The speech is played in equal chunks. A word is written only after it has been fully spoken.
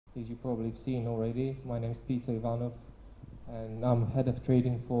as you probably have seen already, my name is Ivanov, and I'm head of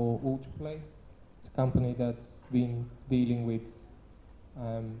trading for Ultraplay. It's a company that's been dealing with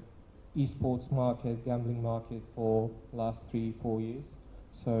eSports market, gambling market for last 3-4 years.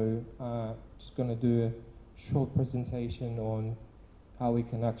 So just going to do a short presentation on how we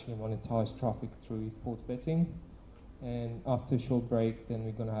can actually monetize traffic through esports betting. And after a short break, then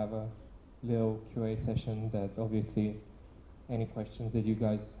we're going to have a little QA session that obviously any questions that you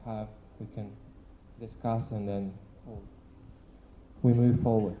guys have, we can discuss, and then we move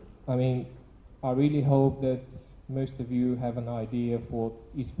forward. I mean, I really hope that most of you have an idea of what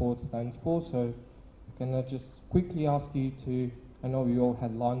eSports stands for, so can I just quickly ask you to, I know you all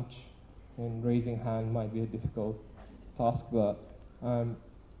had lunch, and raising hand might be a difficult task, but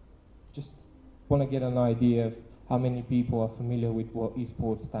just want to get an idea of how many people are familiar with what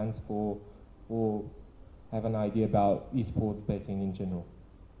eSports stands for, or have an idea about eSports betting in general.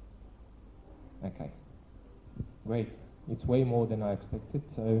 Okay, great. It's way more than I expected,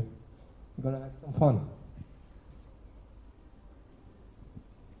 so we're going to have some fun.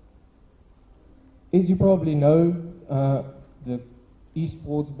 As you probably know, the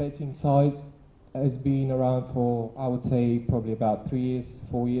eSports betting side has been around for, I would say, probably about 3 years,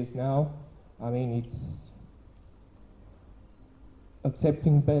 4 years now. I mean, it's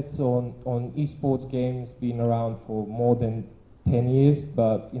accepting bets on esports games been around for more than 10 years,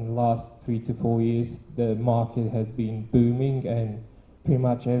 but in the last 3 to 4 years, the market has been booming, and pretty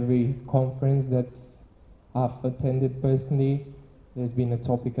much every conference that I've attended personally, there's been a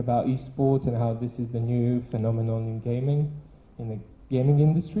topic about esports and how this is the new phenomenon in gaming, in the gaming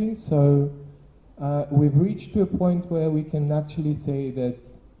industry. So we've reached to a point where we can actually say that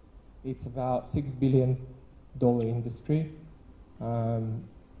it's about $6 billion industry.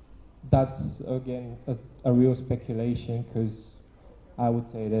 That's, again, a real speculation, because I would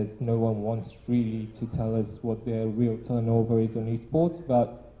say that no one wants really to tell us what their real turnover is on esports,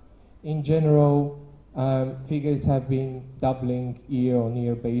 but in general, figures have been doubling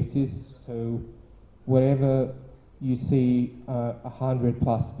year-on-year basis, so wherever you see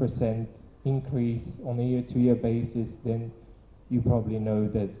 100+% increase on a year-to-year basis, then you probably know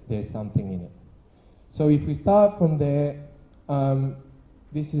that there's something in it. So if we start from there,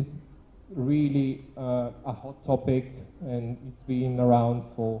 this is really a hot topic, and it's been around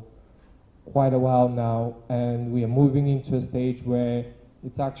for quite a while now, and we are moving into a stage where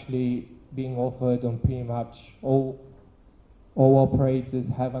it's actually being offered on pretty much all operators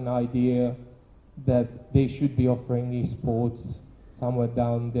have an idea that they should be offering esports somewhere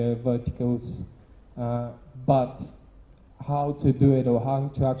down their verticals, but how to do it, or how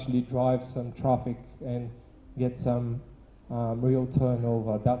to actually drive some traffic and get some real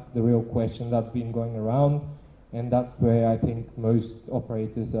turnover, that's the real question that's been going around, and that's where I think most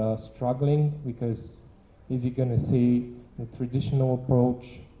operators are struggling, because as you're going to see, the traditional approach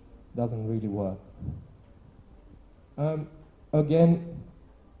doesn't really work. Again,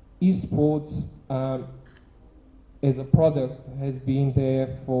 esports as a product has been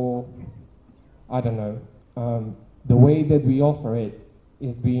there for, I don't know, the way that we offer it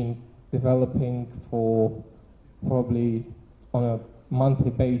is been developing for probably on a monthly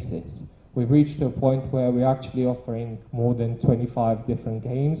basis. We've reached a point where we're actually offering more than 25 different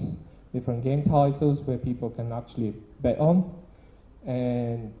games, different game titles where people can actually bet on.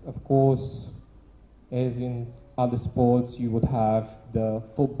 And of course, as in other sports, you would have the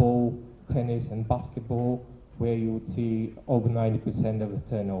football, tennis and basketball, where you would see over 90% of the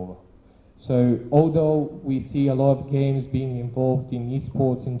turnover. So although we see a lot of games being involved in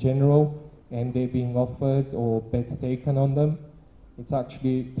esports in general, and they're being offered or bets taken on them, it's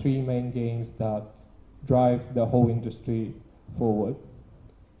actually 3 main games that drive the whole industry forward.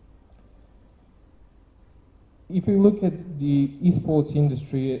 If you look at the esports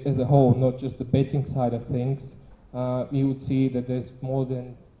industry as a whole, not just the betting side of things, you would see that there's more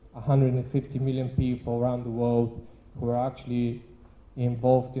than 150 million people around the world who are actually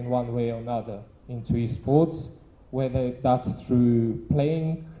involved in one way or another into esports, whether that's through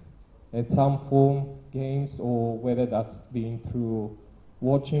playing at some form games, or whether that's been through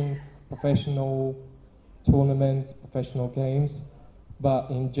watching professional tournaments, professional games. But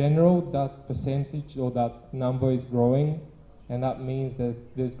in general, that percentage or that number is growing, and that means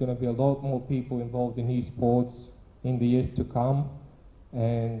that there's going to be a lot more people involved in esports in the years to come,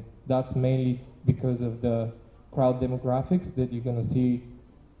 and that's mainly because of the crowd demographics that you're going to see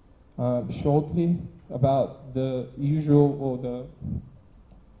shortly, about the usual or the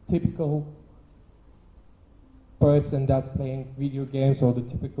typical person that's playing video games, or the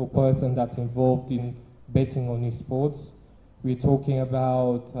typical person that's involved in betting on esports. we're talking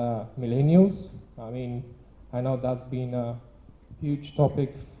about millennials. I mean, I know that's been a huge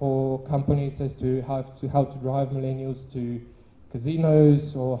topic for companies as to how to drive millennials to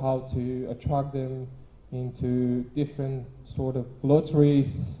casinos, or how to attract them into different sort of lotteries,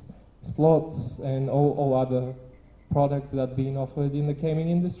 slots, and all other products that are being offered in the gaming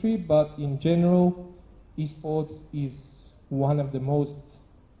industry. But in general, esports is one of the most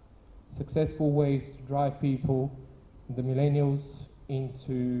successful ways to drive people, the millennials,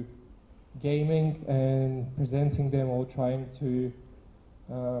 into gaming and presenting them, or trying to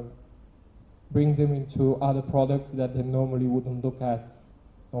bring them into other products that they normally wouldn't look at,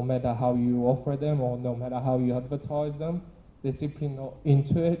 no matter how you offer them or no matter how you advertise them. They're simply not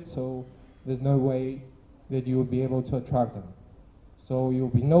into it, so there's no way that you will be able to attract them. So you'll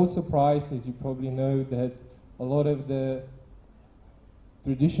be no surprise, as you probably know, that a lot of the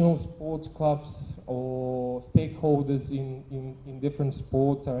traditional sports clubs or stakeholders in different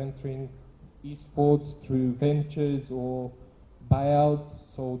sports are entering esports through ventures or buyouts.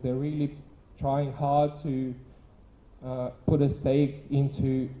 So they're really trying hard to put a stake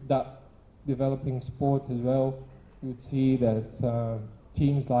into that developing sport as well. You'd see that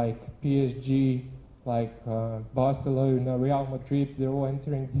teams like PSG, like Barcelona, Real Madrid, they're all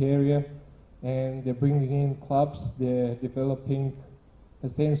entering the area, and they're bringing in clubs. They're developing the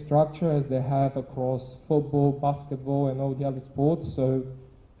same structure as they have across football, basketball, and all the other sports. So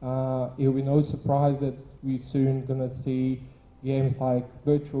it'll be no surprise that we're soon going to see games like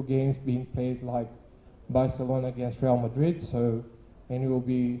virtual games being played like Barcelona against Real Madrid. So, and it will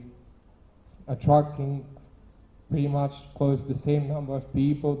be attracting pretty much close to the same number of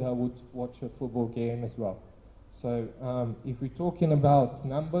people that would watch a football game as well. So if we're talking about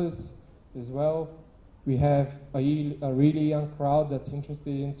numbers as well, we have a really young crowd that's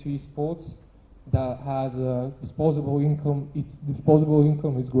interested into esports, that has a disposable income. Its disposable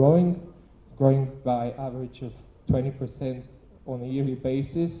income is growing by average of 20% on a yearly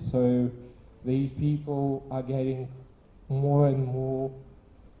basis. So these people are getting more and more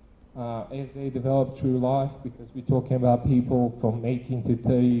as they develop through life, because we're talking about people from 18 to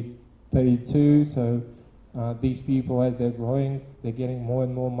 30, 32. So these people, as they're growing, they're getting more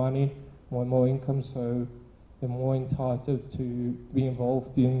and more money, more and more income, so they're more entitled to be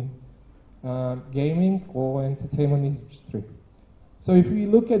involved in gaming or entertainment industry. So if we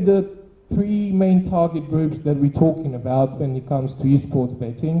look at the three main target groups that we're talking about when it comes to esports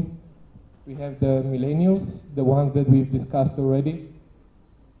betting, we have the millennials, the ones that we've discussed already.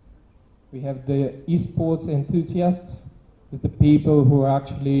 We have the esports enthusiasts, it's the people who are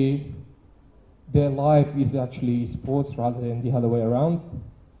actually, their life is actually esports rather than the other way around.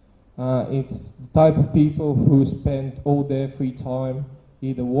 It's the type of people who spend all their free time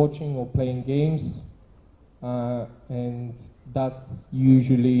either watching or playing games, and that's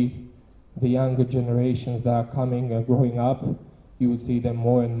usually the younger generations that are coming and growing up. You would see them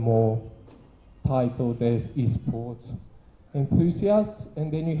more and more titled as esports enthusiasts.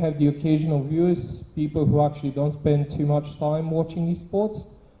 And then you have the occasional viewers, people who actually don't spend too much time watching esports,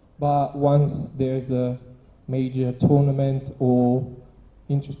 but once there's a major tournament or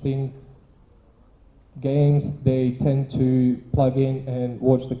interesting games, they tend to plug in and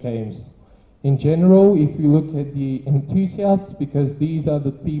watch the games. In general, if you look at the enthusiasts, because these are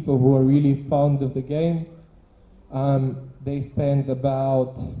the people who are really fond of the game, they spend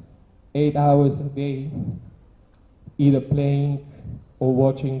about 8 hours a day either playing or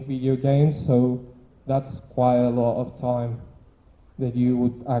watching video games. So that's quite a lot of time that you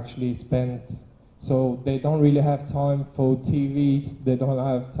would actually spend. So they don't really have time for TVs, they don't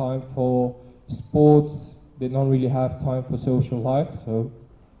have time for sports, they don't really have time for social life. So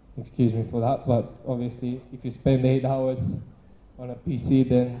excuse me for that, but obviously if you spend 8 hours on a PC,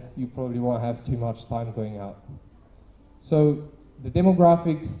 then you probably won't have too much time going out. So the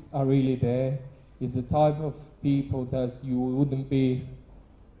demographics are really there. It's the type of people that you wouldn't be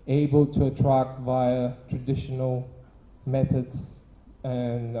able to attract via traditional methods,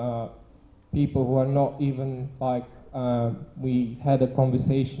 and people who are not even like, we had a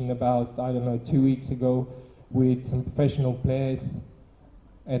conversation about, I don't know, 2 weeks ago with some professional players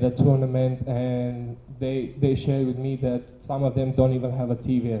at a tournament, and they shared with me that some of them don't even have a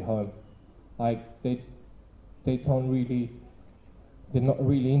TV at home. Like they don't really, they're not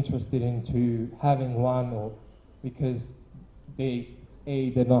really interested into having one, or because they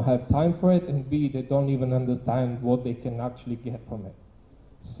don't have time for it, and B, they don't even understand what they can actually get from it.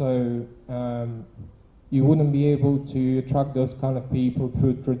 So you wouldn't be able to attract those kind of people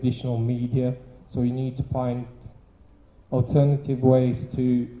through traditional media, so you need to find alternative ways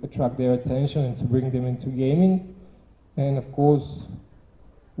to attract their attention and to bring them into gaming. And of course,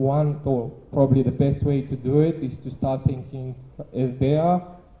 one, or probably the best way to do it, is to start thinking as they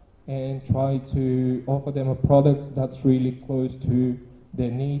are and try to offer them a product that's really close to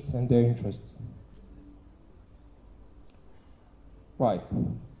their needs and their interests. Right,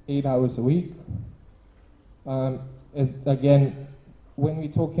 8 hours a week. Again, when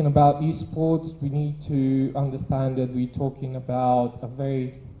we're talking about esports, we need to understand that we're talking about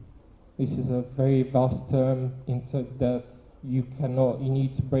this is a very vast term that you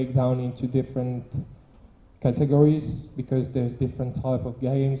need to break down into different categories, because there's different type of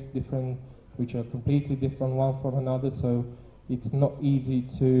games, which are completely different one from another, so it's not easy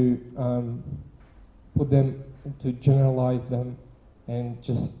to to generalize them and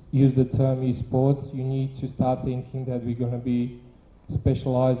just use the term esports. You need to start thinking that we're going to be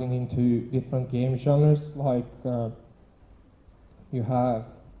specializing into different game genres, like you have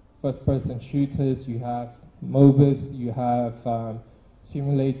first-person shooters, you have MOBAs, you have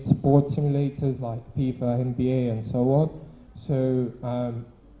sports simulators like FIFA, NBA, and so on. So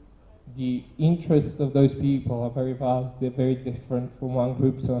the interests of those people are very vast. They're very different from one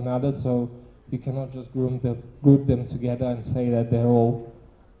group to another. So you cannot just group them together and say that they're all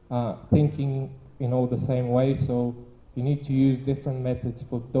thinking in all the same way. So you need to use different methods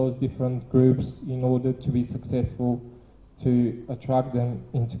for those different groups in order to be successful to attract them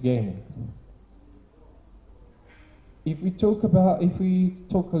into gaming. If we talk a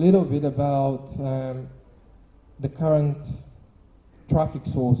little bit about the current traffic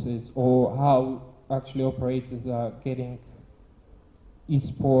sources, or how actually operators are getting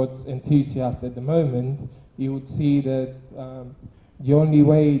esports enthusiasts at the moment, you would see that the only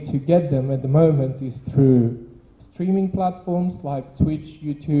way to get them at the moment is through streaming platforms like Twitch,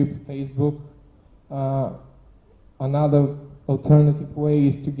 YouTube, Facebook. Another alternative way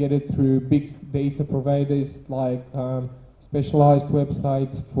is to get it through big data providers like specialized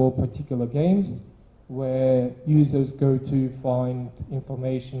websites for particular games, where users go to find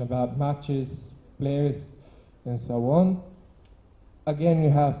information about matches, players, and so on. Again, you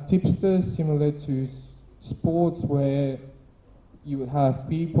have tipsters, similar to sports, where you would have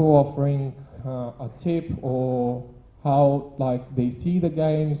people offering a tip or how they see the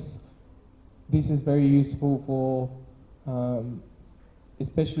games. This is very useful for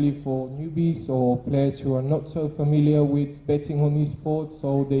especially for newbies or players who are not so familiar with betting on esports,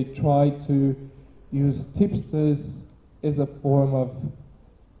 so they try to use tipsters as a form of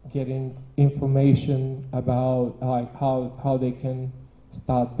getting information about how they can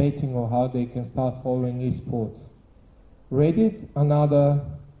start betting or how they can start following esports. Reddit,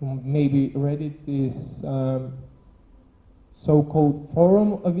 Reddit is so-called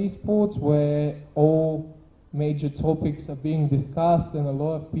forum of esports, where all major topics are being discussed, and a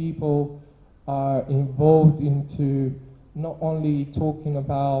lot of people are involved into not only talking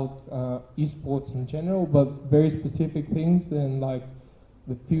about esports in general, but very specific things, and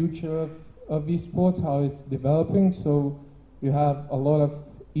the future of esports, how it's developing. So you have a lot of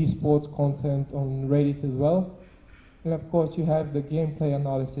esports content on Reddit as well. And of course you have the gameplay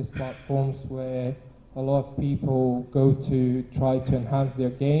analysis platforms, where a lot of people go to try to enhance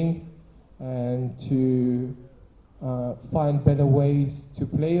their game and to find better ways to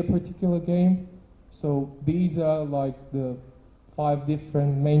play a particular game. So these are the 5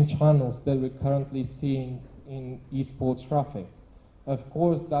 different main channels that we're currently seeing in esports traffic. Of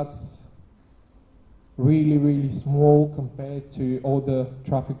course, that's really, really small compared to all the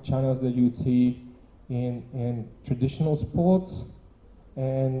traffic channels that you'd see in traditional sports,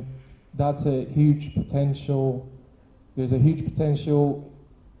 and that's a huge potential. There's a huge potential,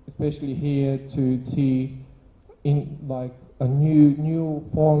 especially here, to see in a new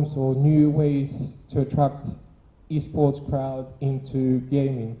forms or new ways to attract esports crowd into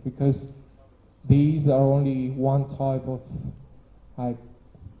gaming, because these are only one type of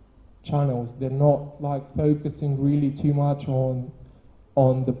channels. They're not focusing really too much on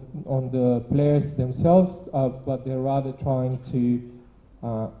the players themselves, but they're rather trying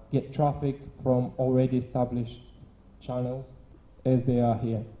to get traffic from already established channels, as they are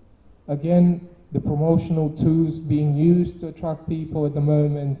here. Again, the promotional tools being used to attract people at the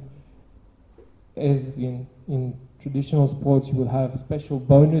moment, as in traditional sports, you will have special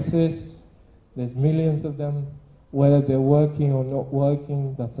bonuses. There's millions of them. Whether they're working or not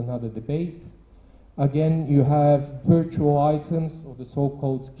working, that's another debate. Again, you have virtual items, or the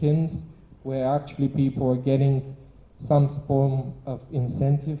so-called skins, where actually people are getting some form of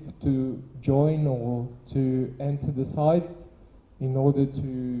incentive to join or to enter the site in order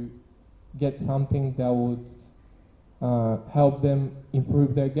to get something that would help them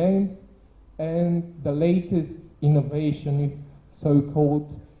improve their game. And the latest innovation, if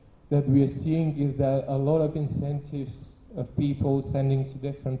so-called, that we are seeing is that a lot of incentives of people sending to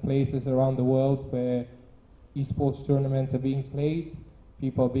different places around the world where esports tournaments are being played.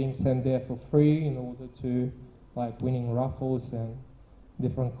 People are being sent there for free in order to, like, winning raffles and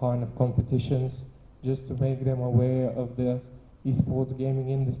different kind of competitions, just to make them aware of the esports gaming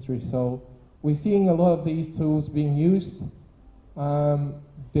industry. So we're seeing a lot of these tools being used.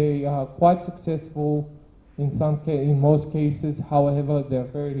 They are quite successful in most cases. However, they're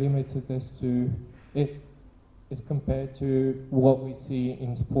very limited as to if it's compared to what we see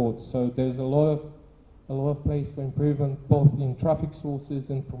in sports. So there's a lot of place for improvement, both in traffic sources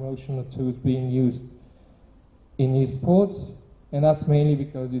and promotional tools being used in esports, and that's mainly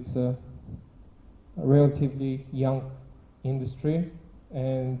because it's a relatively young industry,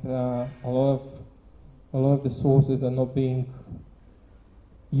 and a lot of the sources are not being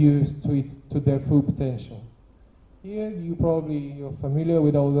used to their full potential. Here, you're familiar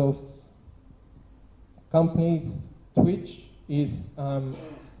with all those companies. Twitch is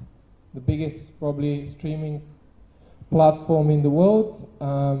the biggest, probably, streaming platform in the world.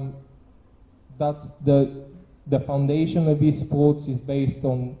 That's the foundation of esports is based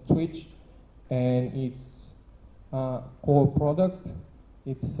on Twitch and its core product.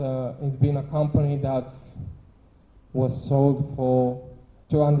 It's been a company that was sold for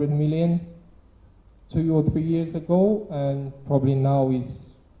 200 million 2 or 3 years ago, and probably now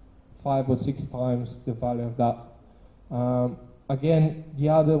is 5 or 6 times the value of that. Again, the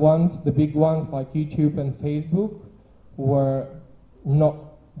other ones, the big ones like YouTube and Facebook, were not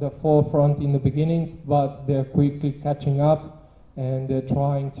the forefront in the beginning, but they're quickly catching up, and they're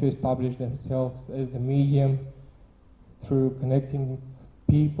trying to establish themselves as the medium through connecting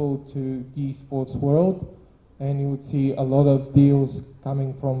people to the esports world. And you would see a lot of deals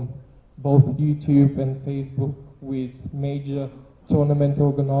coming from both YouTube and Facebook with major tournament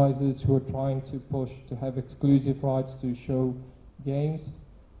organizers who are trying to push to have exclusive rights to show games,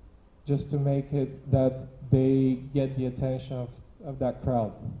 just to make it that they get the attention of that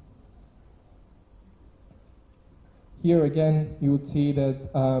crowd. Here again, you would see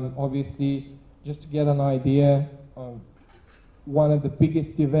that obviously, just to get an idea, one of the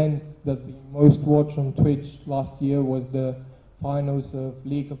biggest events that's been most watched on Twitch last year was the finals of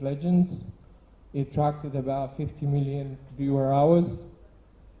League of Legends. It attracted about 50 million viewer hours.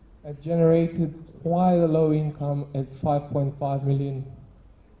 It generated quite a low income at 5.5 million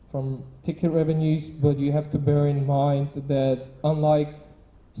from ticket revenues, but you have to bear in mind that unlike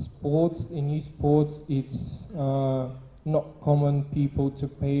sports, in esports, it's not common people to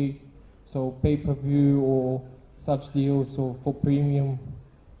pay, so pay-per-view or such deals, or for premium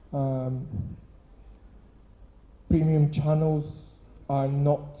channels are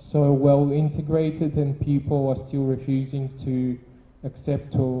not so well integrated, and people are still refusing to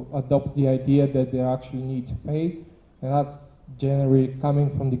accept or adopt the idea that they actually need to pay. And that's generally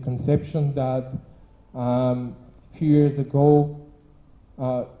coming from the conception that a few years ago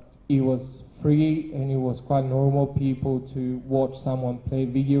it was free and it was quite normal people to watch someone play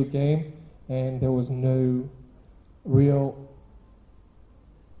video game, and there was no real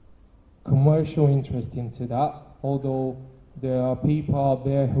commercial interest into that, although there are people out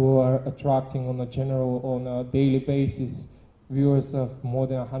there who are attracting on a daily basis viewers of more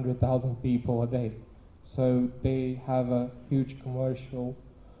than 100,000 people a day. So they have a huge commercial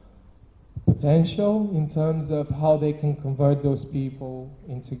potential in terms of how they can convert those people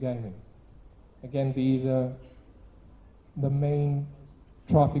into gaming. Again, these are the main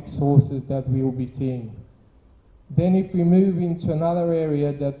traffic sources that we will be seeing. Then if we move into another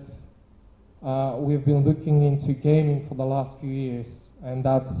area that we've been looking into gaming for the last few years, and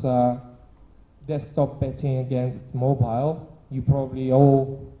that's desktop betting against mobile. You probably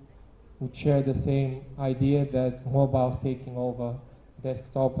all would share the same idea that mobile's taking over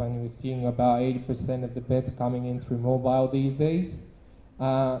desktop, and we're seeing about 80% of the bets coming in through mobile these days.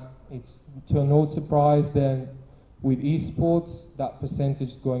 It's to no surprise then with esports, that percentage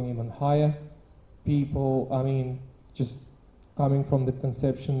is going even higher. People, I mean, just coming from the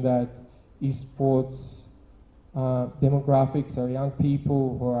conception that esports demographics are young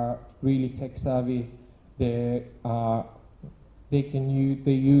people who are really tech savvy. They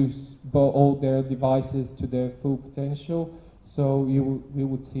use all their devices to their full potential. So we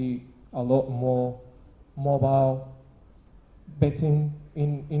would see a lot more mobile betting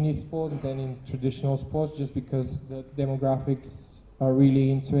in esports than in traditional sports, just because the demographics are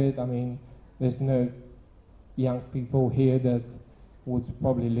really into it. I mean, there's no young people here that would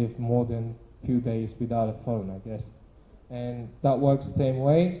probably live more than a few days without a phone, I guess. And that works the same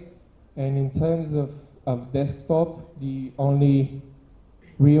way. And in terms of of desktop. The only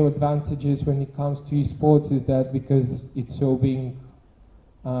real advantages when it comes to esports is that because it's all being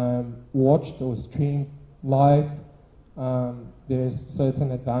watched or streamed live, there's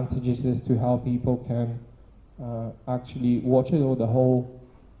certain advantages as to how people can actually watch it, or the whole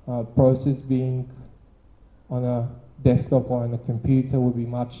process being on a desktop or on a computer would be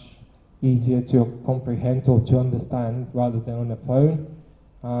much easier to comprehend or to understand rather than on a phone.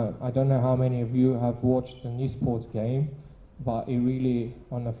 I don't know how many of you have watched an esports game, but it really,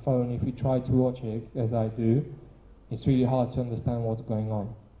 on a phone, if you try to watch it, as I do, it's really hard to understand what's going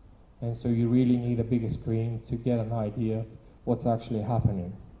on. And so you really need a bigger screen to get an idea of what's actually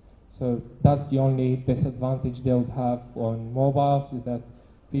happening. So that's the only disadvantage they'll have on mobiles, is that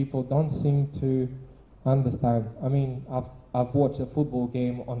people don't seem to understand. I mean, I've watched a football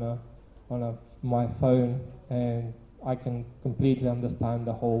game on my phone, and I can completely understand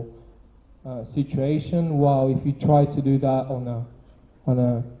the whole situation. While if you try to do that on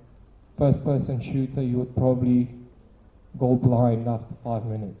a first-person shooter, you would probably go blind after 5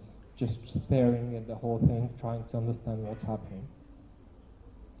 minutes, just staring at the whole thing, trying to understand what's happening.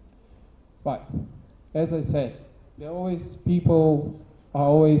 Right, as I said, people are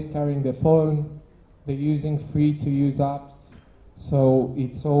always carrying their phone. They're using free-to-use apps, so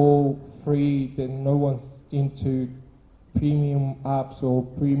it's all free. Then no one's into premium apps or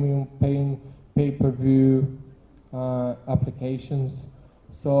premium pay-per-view applications.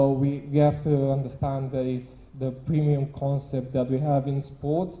 So we have to understand that it's the premium concept that we have in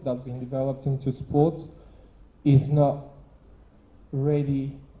sports, that's been developed into sports, is not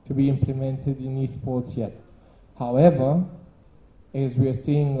ready to be implemented in esports yet. However, as we are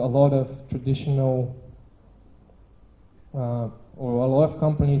seeing a lot of traditional or a lot of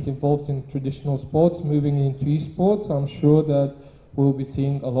companies involved in traditional sports moving into esports, I'm sure that we'll be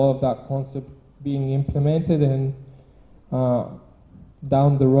seeing a lot of that concept being implemented, and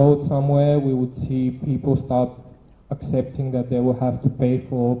down the road somewhere we would see people start accepting that they will have to pay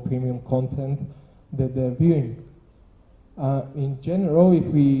for premium content that they're viewing. In general, if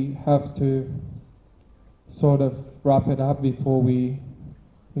we have to sort of wrap it up before we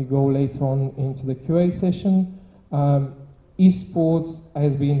go later on into the QA session, esports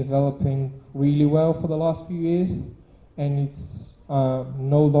has been developing really well for the last few years, and it's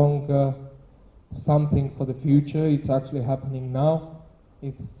no longer something for the future. It's actually happening now.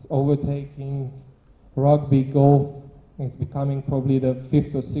 It's overtaking rugby, golf. It's becoming probably the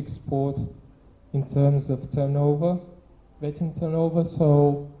 5th or 6th sport in terms of turnover, betting turnover.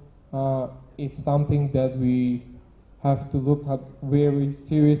 So it's something that we have to look at very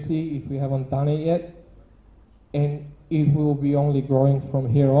seriously if we haven't done it yet. And it will be only growing from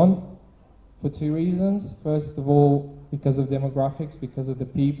here on for 2 reasons. First of all, because of demographics, because of the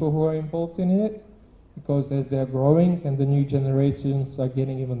people who are involved in it, because as they're growing and the new generations are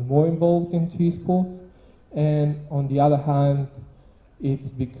getting even more involved into esports. And on the other hand, it's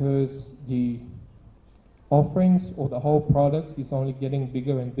because the offerings or the whole product is only getting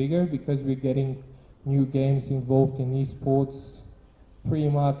bigger and bigger, because we're getting new games involved in esports pretty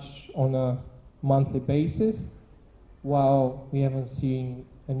much on a monthly basis, while we haven't seen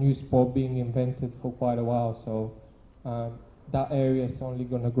a new sport being invented for quite a while. So that area is only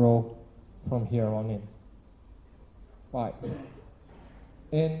going to grow from here on in. Right.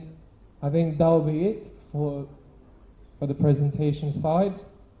 And I think that will be it for the presentation side.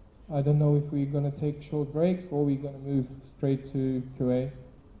 I don't know if we're going to take a short break or we're going to move straight to QA.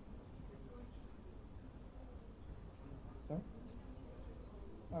 Sorry?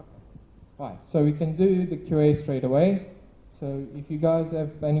 Okay. Right, so we can do the QA straight away. So if you guys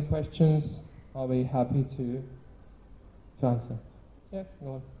have any questions, I'll be happy to answer. Yeah,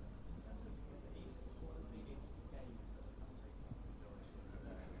 go on.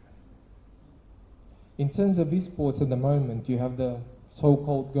 In terms of esports at the moment, you have the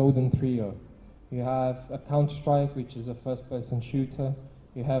so-called golden trio. You have a Counter-Strike, which is a first-person shooter.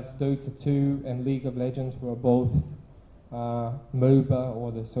 You have Dota 2 and League of Legends, who are both MOBA,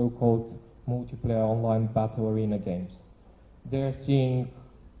 or the so-called multiplayer online battle arena games. They're seeing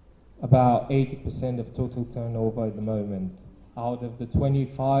about 80% of total turnover at the moment. Out of the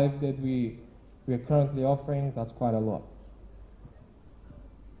 25 that we are currently offering, that's quite a lot.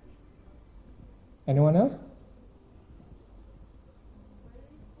 Anyone else?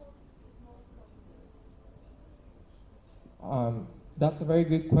 That's a very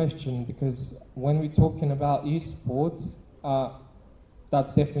good question, because when we're talking about esports, that's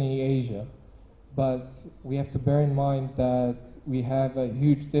definitely Asia. But we have to bear in mind that we have a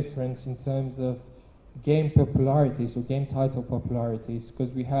huge difference in terms of game popularities or game title popularities,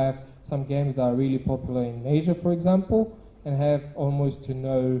 because we have some games that are really popular in Asia, for example, and have almost to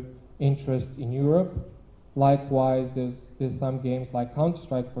no interest in Europe. Likewise, there's some games like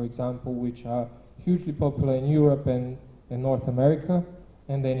Counter-Strike, for example, which are hugely popular in Europe and in North America,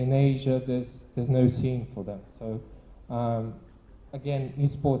 and then in Asia there's no scene for them. So again,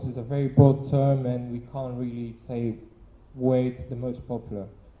 esports is a very broad term, and we can't really say where it's the most popular.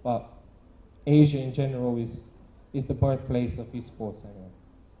 But Asia in general is the birthplace of esports anyway.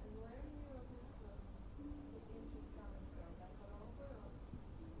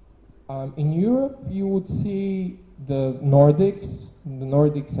 In Europe, you would see the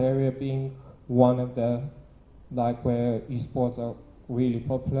Nordics area being one of the, like, where esports are really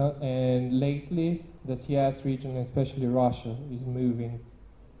popular, and lately the CIS region, especially Russia, is moving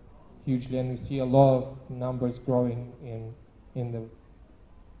hugely, and we see a lot of numbers growing in the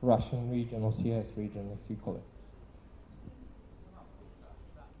Russian region, or CIS region as you call it.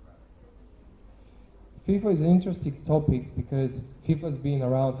 FIFA is an interesting topic because FIFA has been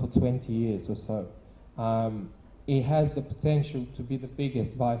around for 20 years or so. It has the potential to be the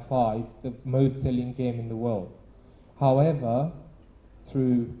biggest by far. It's the most selling game in the world. However,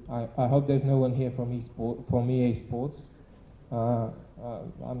 I hope there's no one here from EA Sports.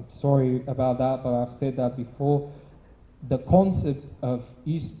 I'm sorry about that, but I've said that before. The concept of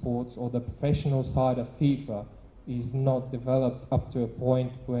esports, or the professional side of FIFA, is not developed up to a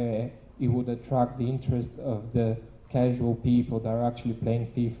point where it would attract the interest of the casual people that are actually playing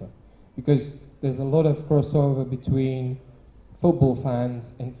FIFA. Because there's a lot of crossover between football fans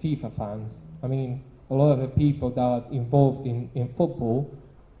and FIFA fans. I mean, a lot of the people that are involved in football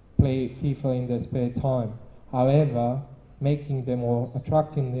play FIFA in their spare time. However, making them or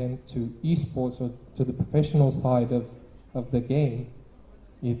attracting them to esports or to the professional side of the game,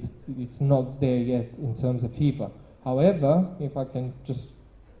 it's not there yet in terms of FIFA. However, if I can just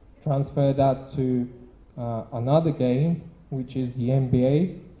transfer that to another game, which is the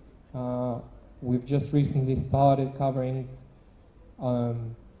NBA. We've just recently started covering the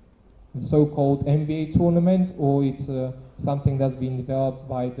so-called NBA tournament, or it's something that's been developed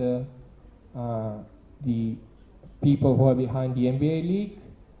by the people who are behind the NBA league.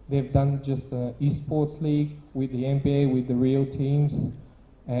 They've done just an esports league with the NBA, with the real teams,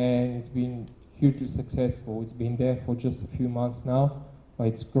 and it's been hugely successful. It's been there for just a few months now.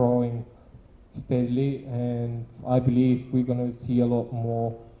 It's growing steadily, and I believe we're going to see a lot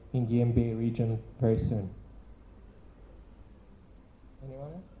more in the NBA region very soon.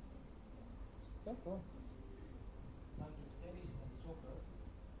 Anyone else? Yeah, go on. Tennis and soccer,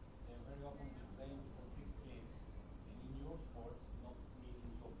 they're very often blamed for fixed games. And in your sports, not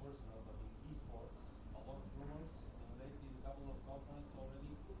meaning so personal, but in esports, a lot of rumors, and lately in a couple of conferences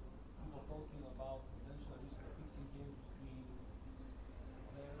already, people talking about potential risk of fixing games between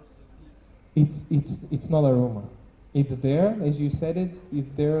players and teams. It's not a rumor. It's there, as you said it. It's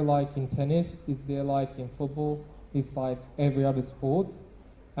there like in tennis. It's there like in football. It's like every other sport.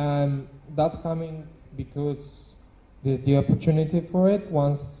 And that's coming because there's the opportunity for it.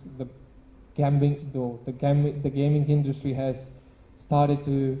 Once the gaming industry has started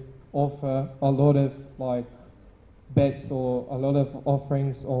to offer a lot of like bets or a lot of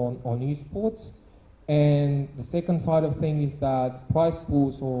offerings on esports. And the second side of things is that prize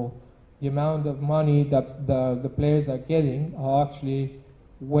pools, or the amount of money that the players are getting, are actually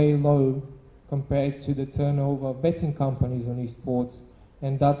way low compared to the turnover of betting companies on esports.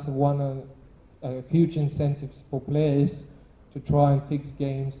 And that's one huge incentives for players to try and fix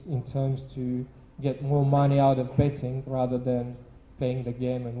games in terms to get more money out of betting rather than playing the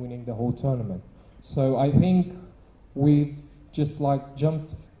game and winning the whole tournament. So I think we've just like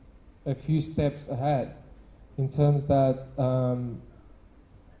jumped a few steps ahead in terms that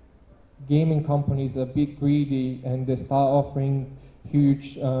gaming companies are a bit greedy, and they start offering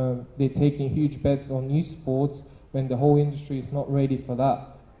huge, they're taking huge bets on esports when the whole industry is not ready for that.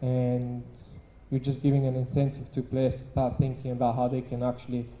 And you're just giving an incentive to players to start thinking about how they can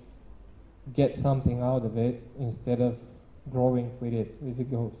actually get something out of it instead of growing with it as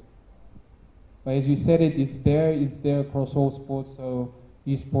it goes. But as you said it's there across all sports, so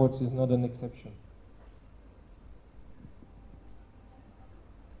esports is not an exception.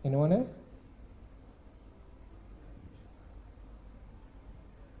 Anyone else?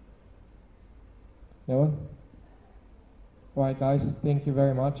 No one? Alright guys, thank you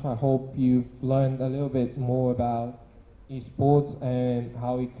very much. I hope you've learned a little bit more about esports and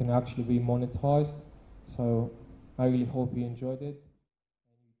how it can actually be monetized. So I really hope you enjoyed it.